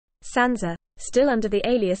Sansa, still under the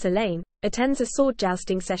alias Elaine, attends a sword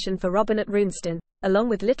jousting session for Robin at Runestone, along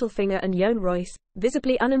with Littlefinger and Yohn Royce,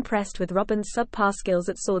 visibly unimpressed with Robin's subpar skills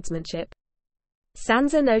at swordsmanship.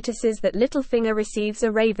 Sansa notices that Littlefinger receives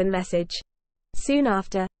a raven message. Soon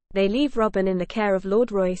after, they leave Robin in the care of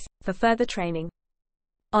Lord Royce, for further training.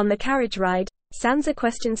 On the carriage ride, Sansa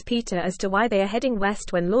questions Peter as to why they are heading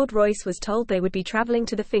west when Lord Royce was told they would be traveling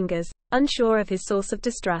to the Fingers, unsure of his source of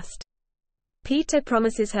distrust. Peter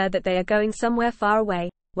promises her that they are going somewhere far away,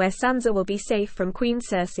 where Sansa will be safe from Queen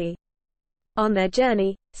Cersei. On their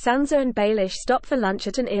journey, Sansa and Baelish stop for lunch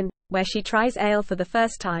at an inn, where she tries ale for the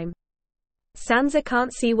first time. Sansa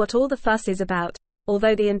can't see what all the fuss is about,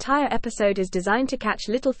 although the entire episode is designed to catch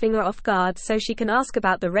Littlefinger off guard so she can ask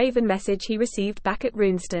about the raven message he received back at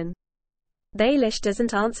Runestone. Baelish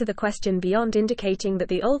doesn't answer the question beyond indicating that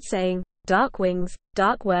the old saying, dark wings,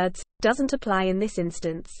 dark words, doesn't apply in this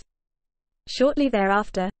instance. Shortly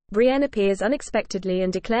thereafter, Brienne appears unexpectedly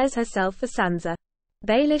and declares herself for Sansa.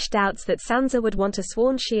 Baelish doubts that Sansa would want a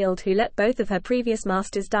sworn shield who let both of her previous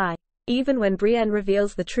masters die, even when Brienne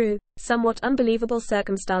reveals the true, somewhat unbelievable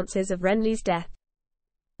circumstances of Renly's death.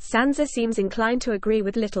 Sansa seems inclined to agree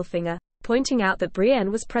with Littlefinger, pointing out that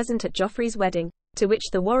Brienne was present at Joffrey's wedding, to which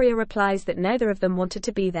the warrior replies that neither of them wanted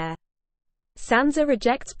to be there. Sansa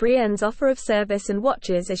rejects Brienne's offer of service and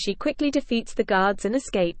watches as she quickly defeats the guards and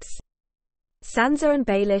escapes. Sansa and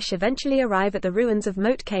Baelish eventually arrive at the ruins of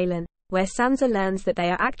Moat Cailin, where Sansa learns that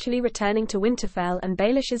they are actually returning to Winterfell and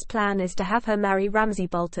Baelish's plan is to have her marry Ramsay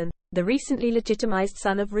Bolton, the recently legitimized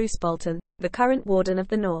son of Roose Bolton, the current Warden of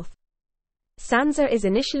the North. Sansa is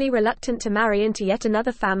initially reluctant to marry into yet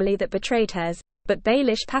another family that betrayed hers, but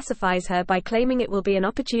Baelish pacifies her by claiming it will be an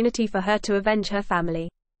opportunity for her to avenge her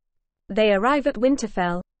family. They arrive at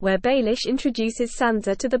Winterfell, where Baelish introduces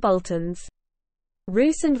Sansa to the Boltons.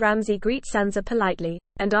 Roose and Ramsay greet Sansa politely,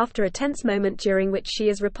 and after a tense moment during which she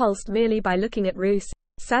is repulsed merely by looking at Roose,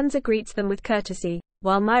 Sansa greets them with courtesy,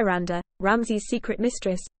 while Myranda, Ramsay's secret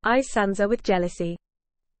mistress, eyes Sansa with jealousy.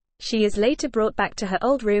 She is later brought back to her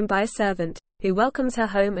old room by a servant, who welcomes her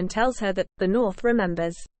home and tells her that the North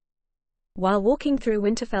remembers. While walking through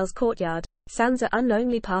Winterfell's courtyard, Sansa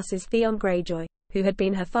unknowingly passes Theon Greyjoy, who had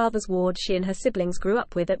been her father's ward she and her siblings grew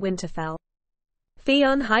up with at Winterfell.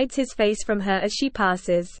 Theon hides his face from her as she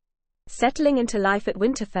passes. Settling into life at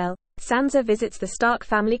Winterfell, Sansa visits the Stark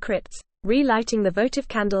family crypts, relighting the votive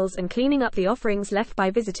candles and cleaning up the offerings left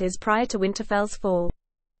by visitors prior to Winterfell's fall.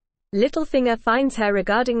 Littlefinger finds her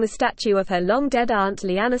regarding the statue of her long-dead aunt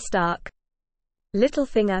Lyanna Stark.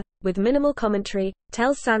 Littlefinger, with minimal commentary,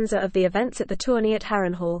 tells Sansa of the events at the tourney at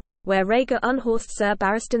Harrenhal, where Rhaegar unhorsed Sir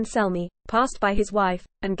Barristan Selmy, passed by his wife,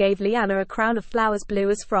 and gave Lyanna a crown of flowers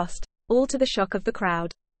blue as frost, all to the shock of the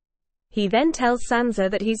crowd. He then tells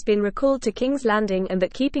Sansa that he's been recalled to King's Landing and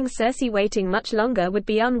that keeping Cersei waiting much longer would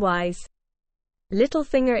be unwise.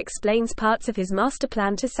 Littlefinger explains parts of his master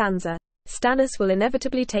plan to Sansa. Stannis will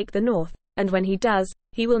inevitably take the North, and when he does,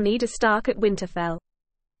 he will need a Stark at Winterfell.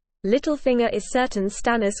 Littlefinger is certain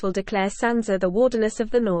Stannis will declare Sansa the Wardeness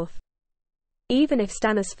of the North. Even if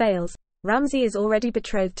Stannis fails, Ramsay is already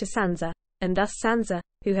betrothed to Sansa, and thus Sansa,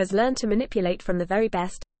 who has learned to manipulate from the very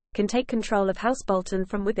best, can take control of House Bolton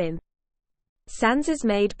from within. Sansa's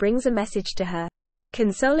maid brings a message to her.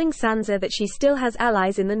 Consoling Sansa that she still has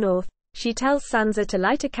allies in the North, she tells Sansa to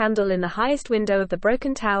light a candle in the highest window of the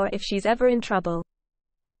broken tower if she's ever in trouble.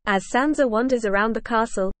 As Sansa wanders around the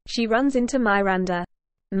castle, she runs into Myranda.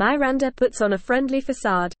 Myranda puts on a friendly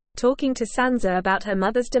facade, talking to Sansa about her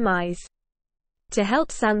mother's demise. To help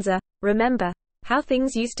Sansa remember how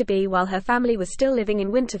things used to be while her family was still living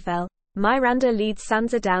in Winterfell, Myranda leads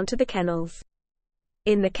Sansa down to the kennels.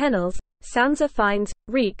 In the kennels, Sansa finds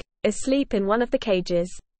Reek asleep in one of the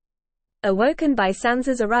cages. Awoken by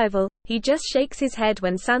Sansa's arrival, he just shakes his head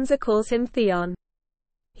when Sansa calls him Theon.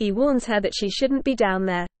 He warns her that she shouldn't be down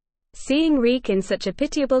there. Seeing Reek in such a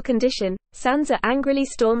pitiable condition, Sansa angrily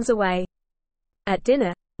storms away. At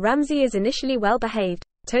dinner, Ramsay is initially well behaved,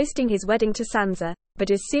 toasting his wedding to Sansa, but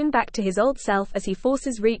is soon back to his old self as he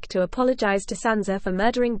forces Reek to apologize to Sansa for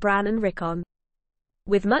murdering Bran and Rickon.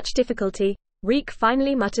 With much difficulty, Reek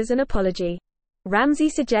finally mutters an apology. Ramsay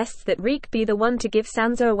suggests that Reek be the one to give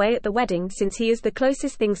Sansa away at the wedding since he is the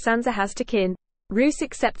closest thing Sansa has to kin. Roose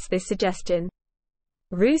accepts this suggestion.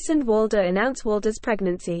 Roose and Walder announce Walder's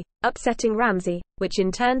pregnancy, upsetting Ramsay, which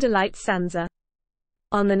in turn delights Sansa.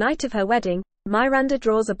 On the night of her wedding, Myranda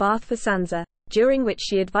draws a bath for Sansa, during which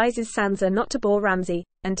she advises Sansa not to bore Ramsay,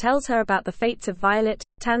 and tells her about the fates of Violet,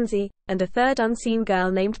 Tansy, and a third unseen girl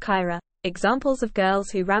named Kyra, examples of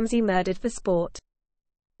girls who Ramsay murdered for sport.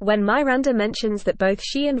 When Miranda mentions that both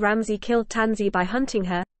she and Ramsay killed Tansy by hunting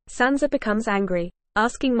her, Sansa becomes angry,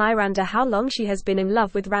 asking Miranda how long she has been in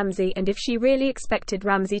love with Ramsay and if she really expected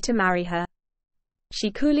Ramsay to marry her. She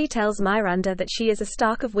coolly tells Miranda that she is a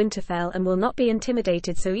Stark of Winterfell and will not be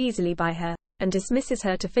intimidated so easily by her, and dismisses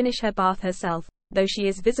her to finish her bath herself, though she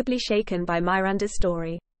is visibly shaken by Miranda's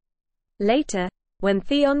story. Later, when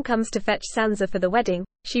Theon comes to fetch Sansa for the wedding,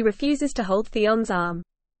 she refuses to hold Theon's arm.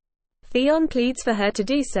 Theon pleads for her to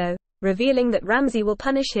do so, revealing that Ramsay will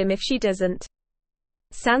punish him if she doesn't.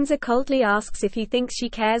 Sansa coldly asks if he thinks she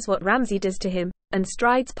cares what Ramsay does to him, and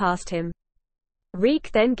strides past him.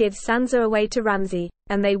 Reek then gives Sansa away to Ramsay,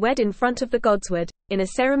 and they wed in front of the Godswood, in a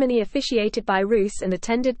ceremony officiated by Roose and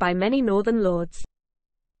attended by many northern lords.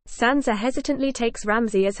 Sansa hesitantly takes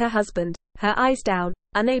Ramsay as her husband, her eyes down,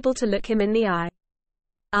 unable to look him in the eye.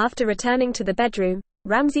 After returning to the bedroom,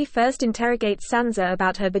 Ramsay first interrogates Sansa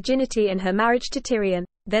about her virginity and her marriage to Tyrion,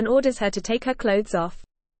 then orders her to take her clothes off.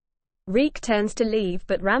 Reek turns to leave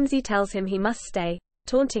but Ramsay tells him he must stay,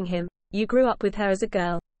 taunting him, "You grew up with her as a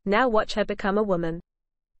girl, now watch her become a woman."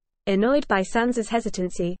 Annoyed by Sansa's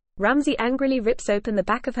hesitancy, Ramsay angrily rips open the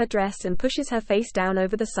back of her dress and pushes her face down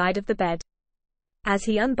over the side of the bed. As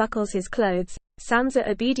he unbuckles his clothes, Sansa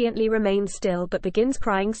obediently remains still but begins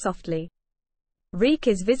crying softly. Reek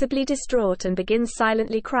is visibly distraught and begins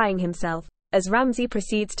silently crying himself, as Ramsay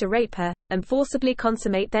proceeds to rape her, and forcibly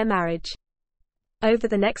consummate their marriage. Over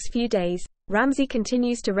the next few days, Ramsay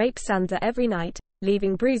continues to rape Sansa every night,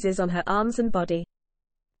 leaving bruises on her arms and body.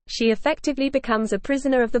 She effectively becomes a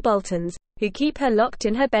prisoner of the Boltons, who keep her locked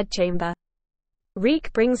in her bedchamber.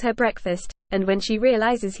 Reek brings her breakfast, and when she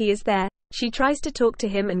realizes he is there, she tries to talk to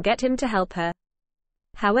him and get him to help her.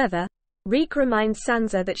 However, Reek reminds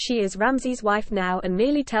Sansa that she is Ramsay's wife now and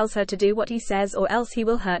merely tells her to do what he says or else he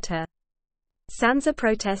will hurt her. Sansa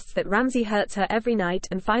protests that Ramsay hurts her every night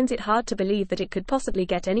and finds it hard to believe that it could possibly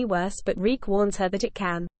get any worse, but Reek warns her that it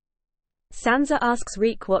can. Sansa asks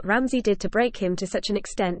Reek what Ramsay did to break him to such an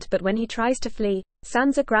extent, but when he tries to flee,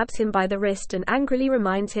 Sansa grabs him by the wrist and angrily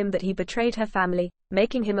reminds him that he betrayed her family,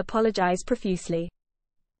 making him apologize profusely.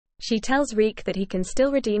 She tells Reek that he can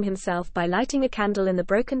still redeem himself by lighting a candle in the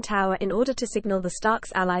broken tower in order to signal the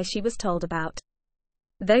Stark's ally she was told about.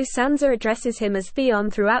 Though Sansa addresses him as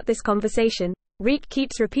Theon throughout this conversation, Reek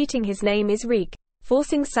keeps repeating his name is Reek,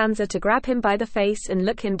 forcing Sansa to grab him by the face and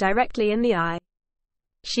look him directly in the eye.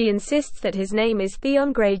 She insists that his name is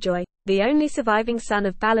Theon Greyjoy, the only surviving son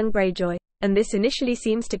of Balon Greyjoy, and this initially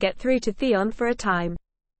seems to get through to Theon for a time.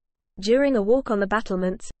 During a walk on the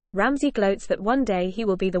battlements, Ramsay gloats that one day he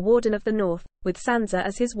will be the Warden of the North, with Sansa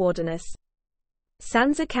as his wardeness.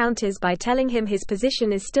 Sansa counters by telling him his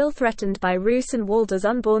position is still threatened by Roose and Walder's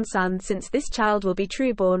unborn son, since this child will be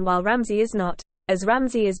trueborn while Ramsay is not, as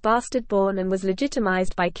Ramsay is bastard-born and was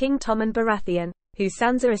legitimized by King Tommen Baratheon, who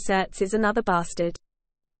Sansa asserts is another bastard.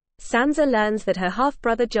 Sansa learns that her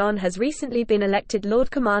half-brother Jon has recently been elected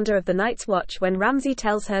Lord Commander of the Night's Watch when Ramsay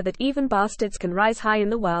tells her that even bastards can rise high in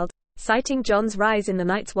the world, citing Jon's rise in the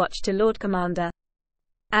Night's Watch to Lord Commander.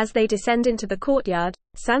 As they descend into the courtyard,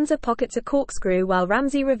 Sansa pockets a corkscrew while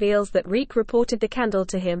Ramsay reveals that Reek reported the candle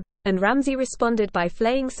to him, and Ramsay responded by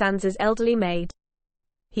flaying Sansa's elderly maid.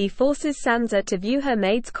 He forces Sansa to view her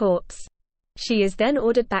maid's corpse. She is then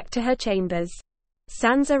ordered back to her chambers.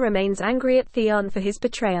 Sansa remains angry at Theon for his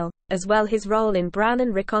betrayal, as well his role in Bran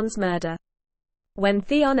and Rickon's murder. When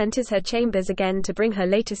Theon enters her chambers again to bring her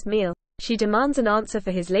latest meal, she demands an answer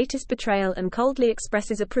for his latest betrayal and coldly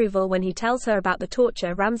expresses approval when he tells her about the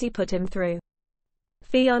torture Ramsay put him through.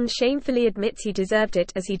 Theon shamefully admits he deserved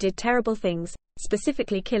it as he did terrible things,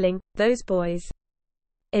 specifically killing those boys.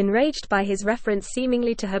 Enraged by his reference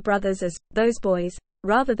seemingly to her brothers as those boys,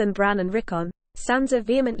 rather than Bran and Rickon, Sansa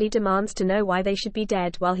vehemently demands to know why they should be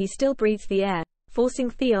dead while he still breathes the air,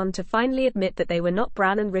 forcing Theon to finally admit that they were not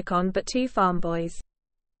Bran and Rickon but two farm boys.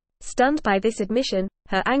 Stunned by this admission,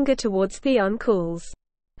 her anger towards Theon cools.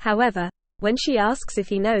 However, when she asks if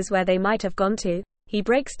he knows where they might have gone to, he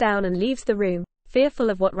breaks down and leaves the room,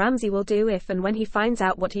 fearful of what Ramsay will do if and when he finds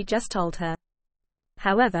out what he just told her.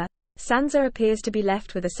 However, Sansa appears to be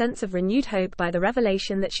left with a sense of renewed hope by the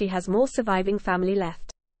revelation that she has more surviving family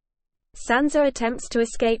left. Sansa attempts to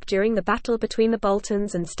escape during the battle between the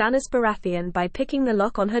Boltons and Stannis Baratheon by picking the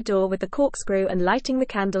lock on her door with the corkscrew and lighting the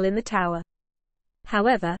candle in the tower.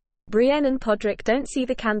 However, Brienne and Podrick don't see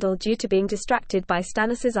the candle due to being distracted by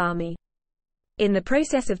Stannis's army. In the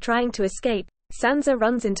process of trying to escape, Sansa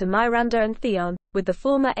runs into Miranda and Theon, with the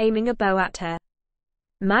former aiming a bow at her.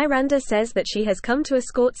 Miranda says that she has come to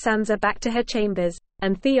escort Sansa back to her chambers,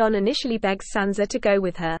 and Theon initially begs Sansa to go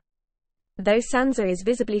with her. Though Sansa is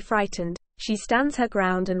visibly frightened, she stands her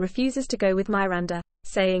ground and refuses to go with Myranda,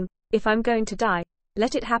 saying, "If I'm going to die,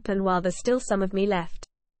 let it happen while there's still some of me left."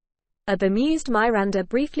 A bemused Myranda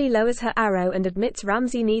briefly lowers her arrow and admits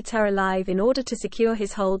Ramsay needs her alive in order to secure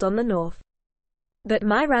his hold on the north. But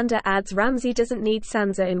Myranda adds Ramsay doesn't need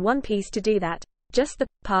Sansa in one piece to do that, just the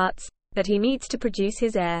parts that he needs to produce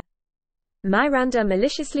his heir. Myranda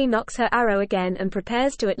maliciously knocks her arrow again and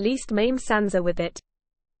prepares to at least maim Sansa with it.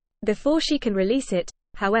 Before she can release it,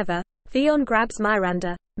 however, Theon grabs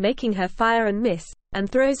Myranda, making her fire and miss,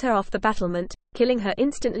 and throws her off the battlement, killing her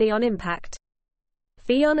instantly on impact.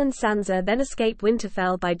 Theon and Sansa then escape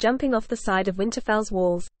Winterfell by jumping off the side of Winterfell's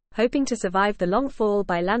walls, hoping to survive the long fall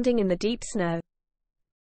by landing in the deep snow.